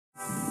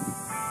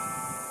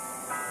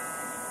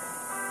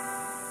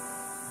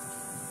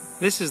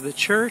This is the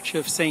Church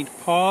of St.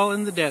 Paul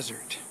in the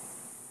Desert.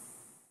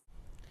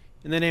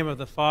 In the name of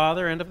the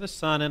Father, and of the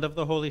Son, and of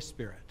the Holy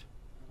Spirit.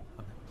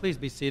 Amen. Please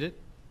be seated.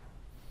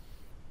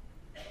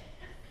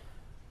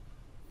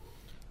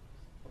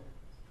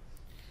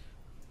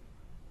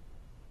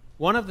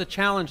 One of the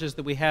challenges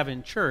that we have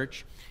in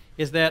church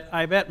is that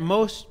I bet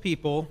most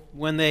people,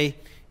 when they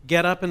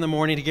get up in the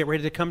morning to get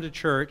ready to come to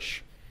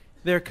church,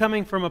 they're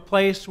coming from a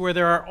place where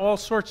there are all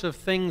sorts of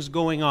things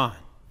going on.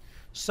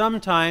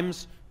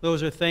 Sometimes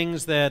those are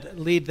things that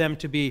lead them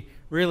to be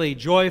really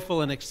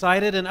joyful and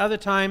excited, and other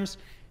times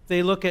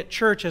they look at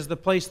church as the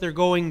place they're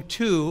going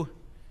to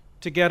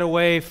get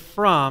away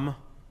from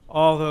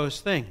all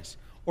those things,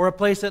 or a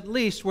place at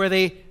least where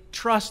they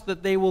trust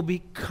that they will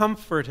be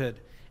comforted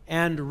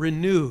and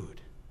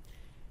renewed.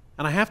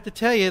 And I have to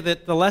tell you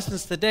that the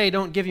lessons today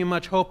don't give you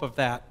much hope of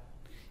that,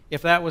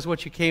 if that was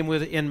what you came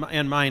with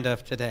in mind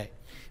of today.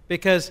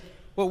 Because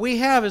what we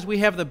have is we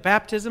have the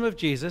baptism of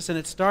Jesus, and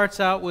it starts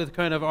out with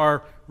kind of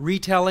our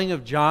retelling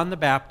of John the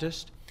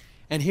Baptist.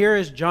 And here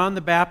is John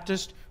the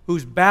Baptist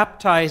who's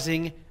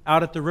baptizing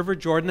out at the River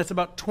Jordan. That's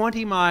about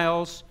 20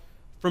 miles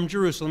from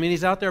Jerusalem. And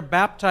he's out there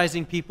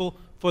baptizing people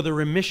for the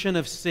remission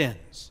of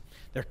sins.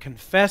 They're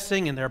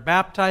confessing and they're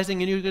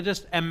baptizing, and you can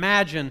just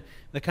imagine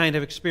the kind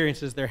of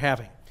experiences they're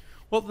having.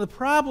 Well, the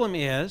problem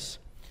is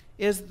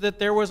that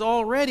there was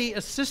already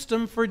a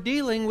system for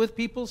dealing with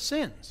people's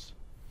sins.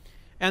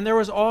 And there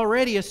was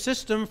already a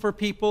system for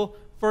people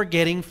for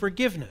getting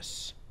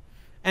forgiveness.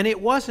 And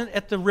it wasn't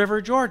at the River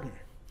Jordan.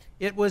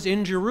 It was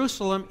in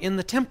Jerusalem in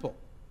the temple.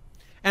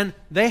 And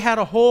they had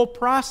a whole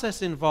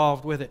process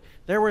involved with it.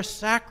 There were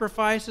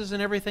sacrifices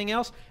and everything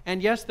else.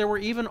 And yes, there were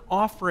even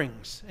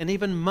offerings and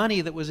even money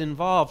that was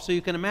involved. So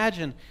you can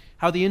imagine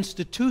how the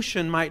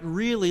institution might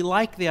really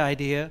like the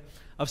idea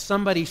of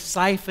somebody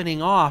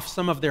siphoning off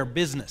some of their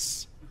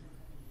business.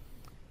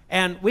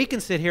 And we can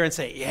sit here and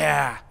say,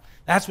 yeah,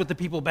 that's what the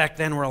people back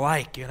then were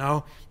like, you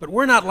know. But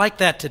we're not like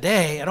that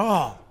today at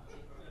all.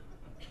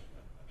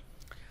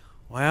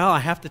 Well, I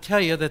have to tell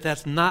you that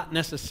that's not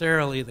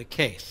necessarily the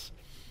case.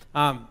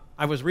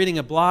 I was reading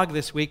a blog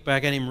this week by a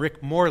guy named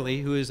Rick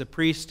Morley, who is a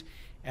priest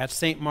at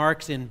St.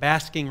 Mark's in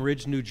Basking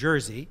Ridge, New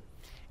Jersey.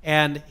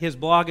 And his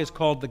blog is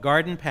called The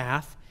Garden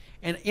Path.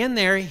 And in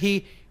there,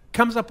 he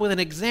comes up with an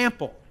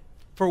example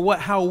for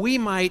how we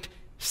might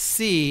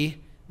see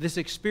this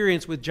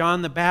experience with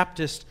John the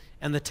Baptist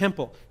and the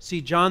temple. See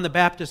John the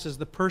Baptist as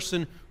the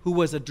person who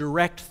was a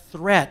direct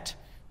threat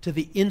to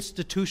the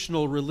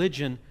institutional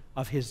religion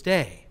of his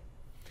day.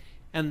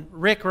 And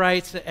Rick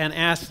writes and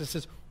asks,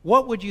 says,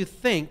 what would you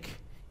think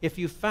if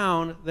you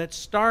found that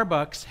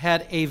Starbucks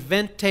had a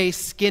venti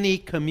skinny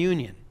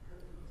communion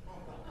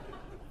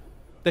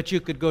that you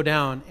could go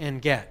down and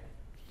get?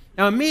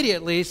 Now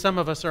immediately, some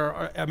of us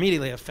are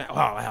immediately offended.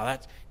 Oh, well,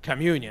 that's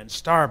communion,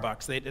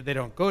 Starbucks, they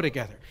don't go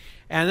together.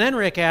 And then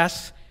Rick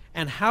asks,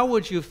 and how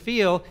would you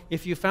feel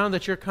if you found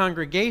that your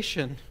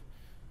congregation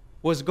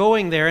was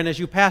going there, and as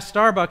you passed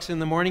Starbucks in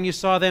the morning, you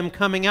saw them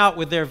coming out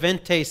with their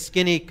venti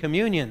skinny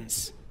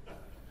communions?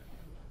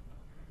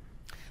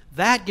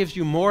 That gives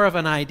you more of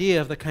an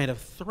idea of the kind of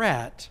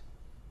threat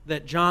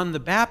that John the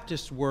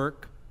Baptist's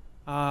work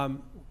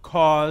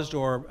caused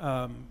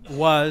or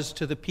was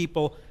to the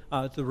people,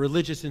 the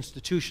religious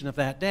institution of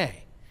that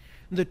day.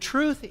 The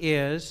truth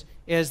is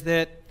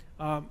that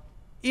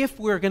if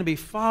we're going to be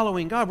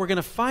following God, we're going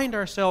to find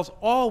ourselves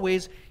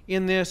always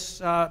in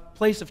this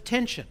place of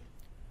tension,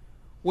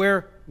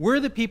 where we're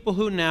the people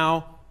who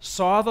now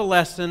saw the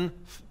lesson,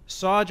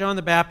 saw John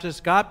the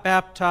Baptist, got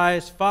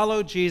baptized,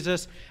 followed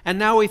Jesus, and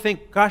now we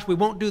think, gosh, we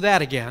won't do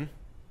that again.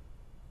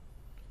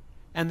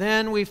 And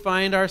then we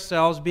find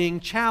ourselves being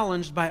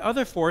challenged by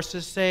other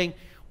forces saying,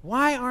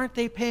 why aren't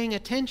they paying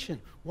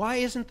attention? Why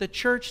isn't the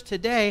church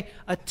today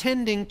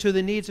attending to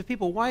the needs of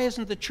people? Why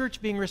isn't the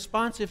church being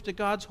responsive to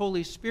God's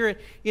Holy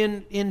Spirit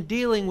in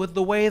dealing with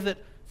the way that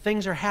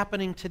things are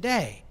happening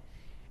today?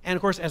 And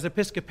of course, as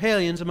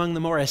Episcopalians, among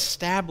the more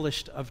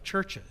established of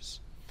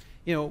churches,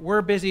 you know,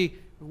 we're busy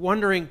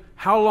wondering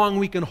how long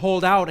we can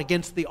hold out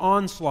against the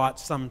onslaught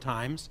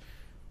sometimes.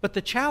 But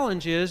the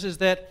challenge is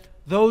that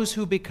those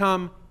who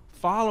become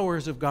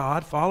followers of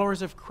God,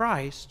 followers of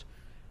Christ,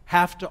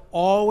 have to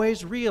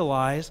always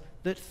realize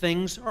that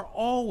things are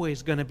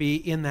always going to be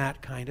in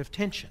that kind of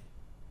tension.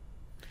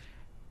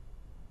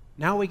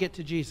 Now we get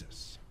to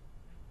Jesus.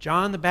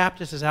 John the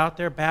Baptist is out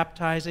there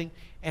baptizing,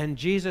 and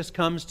Jesus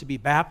comes to be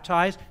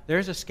baptized.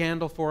 There's a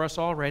scandal for us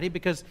already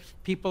because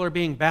people are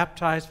being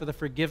baptized for the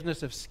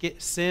forgiveness of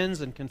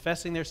sins and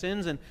confessing their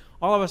sins, and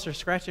all of us are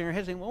scratching our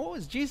heads saying, well, what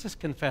was Jesus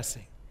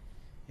confessing?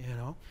 You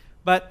know,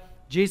 but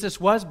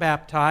Jesus was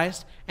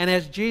baptized, and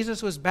as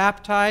Jesus was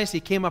baptized, he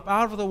came up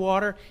out of the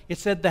water. It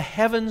said the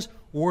heavens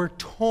were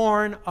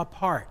torn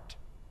apart.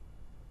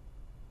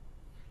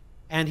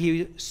 And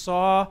he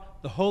saw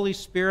the Holy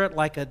Spirit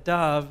like a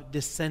dove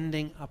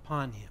descending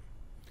upon him.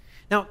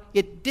 Now,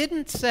 it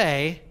didn't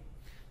say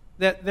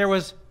that there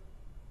was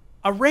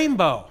a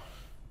rainbow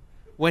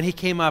when he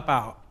came up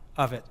out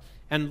of it.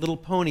 and little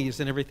ponies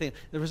and everything.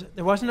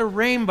 There wasn't a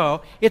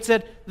rainbow. It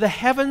said the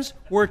heavens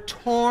were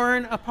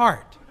torn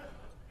apart.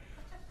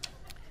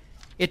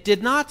 It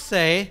did not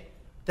say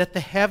that the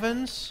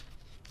heavens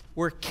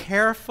were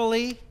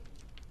carefully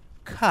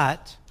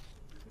cut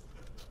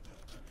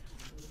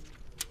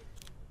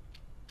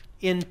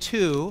in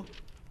two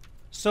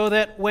so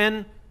that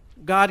when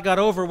God got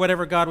over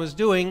whatever God was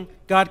doing,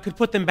 God could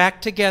put them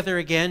back together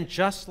again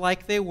just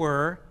like they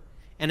were,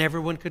 and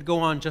everyone could go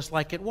on just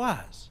like it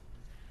was.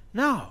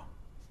 No.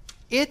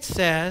 It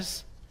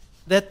says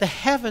that the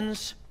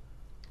heavens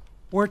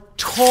were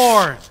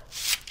torn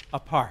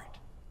apart.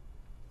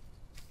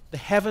 The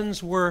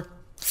heavens were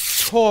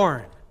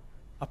torn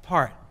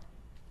apart.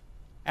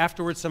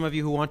 Afterwards, some of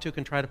you who want to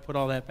can try to put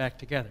all that back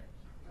together.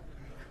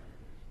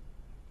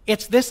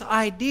 It's this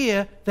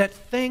idea that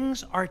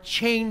things are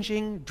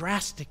changing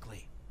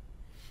drastically.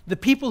 The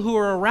people who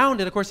are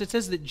around it, of course, it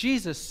says that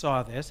Jesus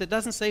saw this. It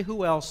doesn't say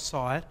who else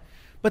saw it.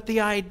 But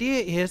the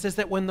idea is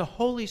that when the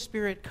Holy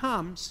Spirit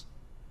comes,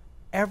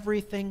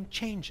 everything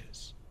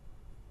changes.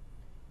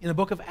 In the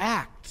book of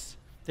Acts,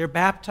 they're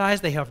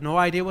baptized. They have no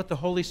idea what the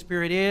Holy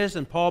Spirit is,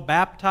 and Paul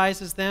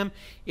baptizes them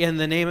in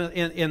the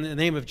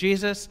name of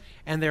Jesus,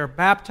 and they're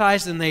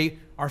baptized, and they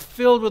are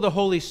filled with the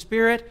Holy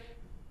Spirit,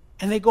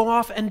 and they go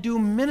off and do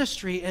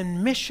ministry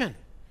and mission.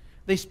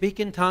 They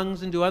speak in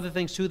tongues and do other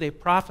things too. They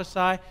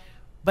prophesy,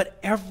 but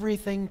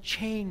everything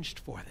changed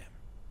for them.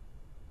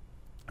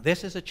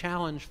 This is a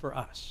challenge for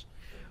us.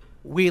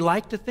 We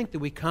like to think that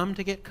we come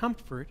to get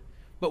comfort,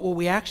 but what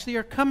we actually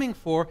are coming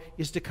for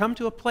is to come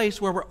to a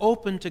place where we're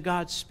open to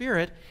God's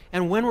Spirit,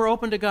 and when we're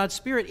open to God's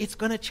Spirit, it's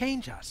going to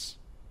change us,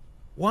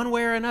 one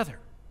way or another.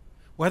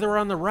 Whether we're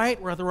on the right,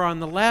 whether we're on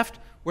the left,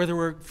 whether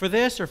we're for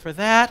this or for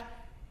that,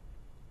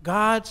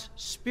 God's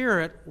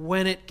Spirit,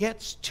 when it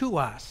gets to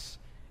us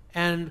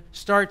and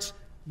starts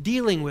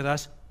dealing with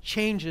us,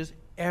 changes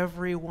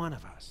every one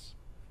of us.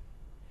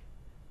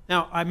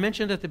 Now, I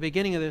mentioned at the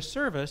beginning of this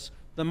service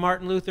the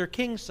Martin Luther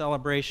King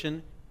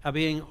celebration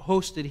being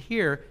hosted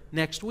here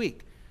next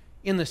week.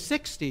 In the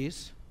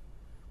 60s,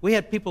 we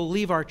had people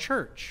leave our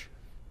church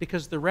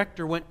because the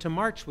rector went to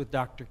march with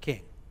Dr.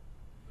 King.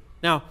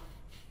 Now,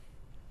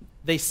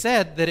 they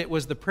said that it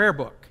was the prayer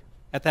book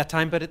at that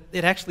time, but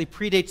it actually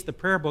predates the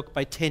prayer book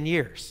by 10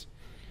 years.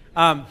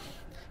 And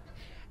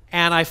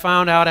I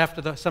found out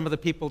after some of the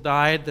people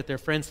died that their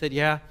friends said,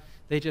 yeah,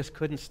 they just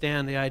couldn't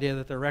stand the idea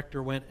that the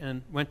rector went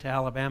to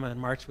Alabama and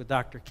marched with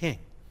Dr. King.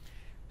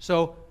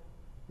 So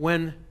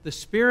when the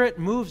Spirit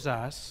moves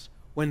us,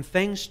 when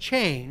things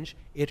change,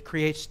 it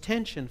creates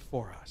tension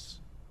for us.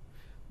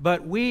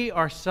 But we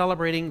are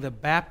celebrating the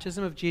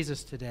baptism of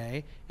Jesus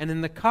today, and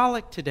in the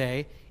collect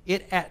today,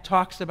 it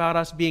talks about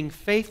us being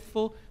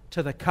faithful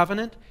to the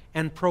covenant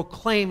and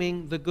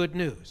proclaiming the good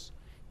news.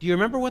 Do you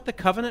remember what the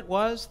covenant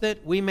was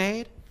that we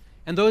made?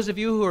 And those of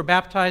you who were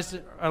baptized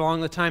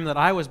along the time that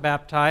I was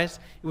baptized,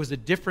 it was a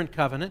different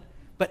covenant.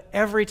 But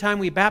every time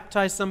we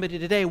baptize somebody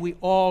today, we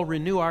all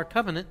renew our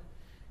covenant.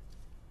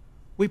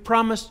 We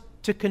promise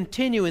to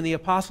continue in the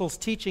apostles'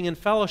 teaching and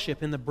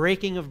fellowship, in the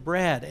breaking of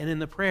bread and in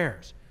the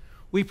prayers.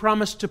 We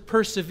promise to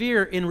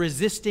persevere in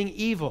resisting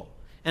evil,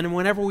 and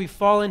whenever we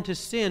fall into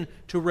sin,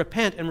 to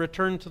repent and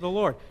return to the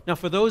Lord. Now,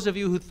 for those of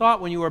you who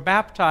thought when you were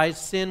baptized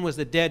sin was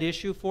a dead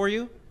issue for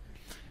you,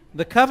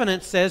 the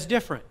covenant says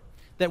different,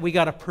 that we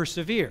got to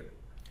persevere.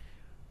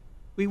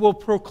 We will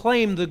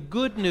proclaim the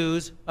good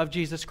news of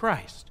Jesus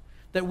Christ,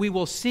 that we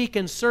will seek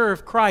and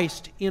serve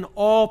Christ in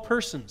all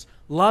persons,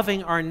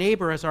 loving our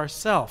neighbor as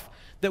ourselves,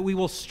 that we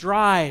will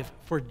strive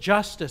for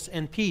justice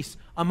and peace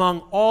among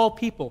all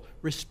people,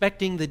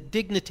 respecting the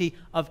dignity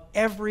of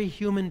every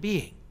human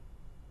being.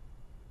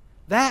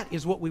 That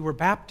is what we were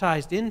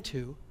baptized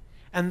into,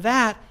 and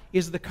that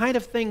is the kind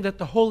of thing that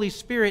the Holy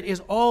Spirit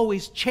is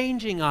always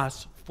changing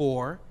us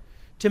for,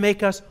 to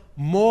make us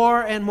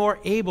more and more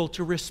able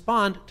to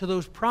respond to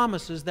those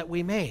promises that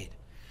we made,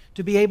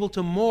 to be able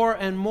to more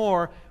and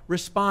more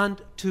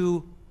respond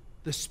to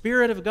the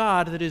Spirit of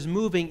God that is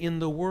moving in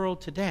the world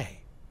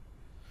today.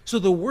 So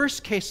the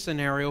worst case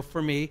scenario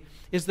for me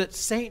is that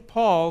St.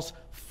 Paul's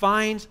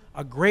finds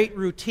a great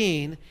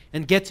routine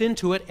and gets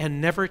into it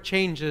and never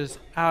changes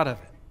out of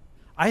it.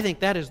 I think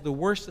that is the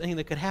worst thing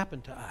that could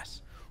happen to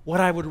us. What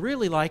I would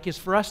really like is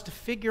for us to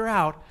figure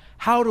out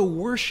how to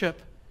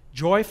worship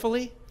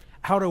joyfully,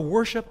 how to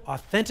worship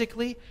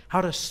authentically,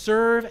 how to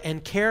serve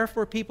and care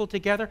for people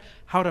together,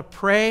 how to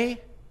pray,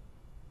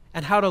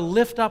 and how to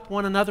lift up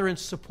one another and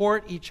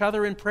support each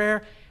other in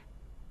prayer,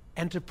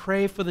 and to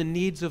pray for the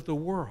needs of the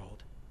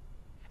world,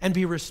 and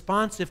be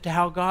responsive to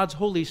how God's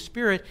Holy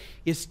Spirit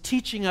is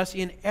teaching us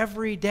in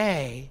every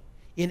day,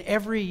 in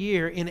every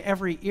year, in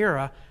every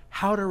era,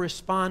 how to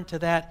respond to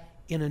that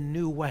in a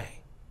new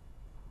way.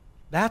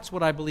 That's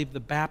what I believe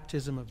the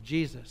baptism of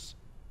Jesus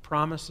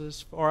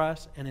promises for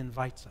us and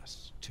invites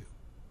us to.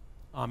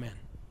 Amen.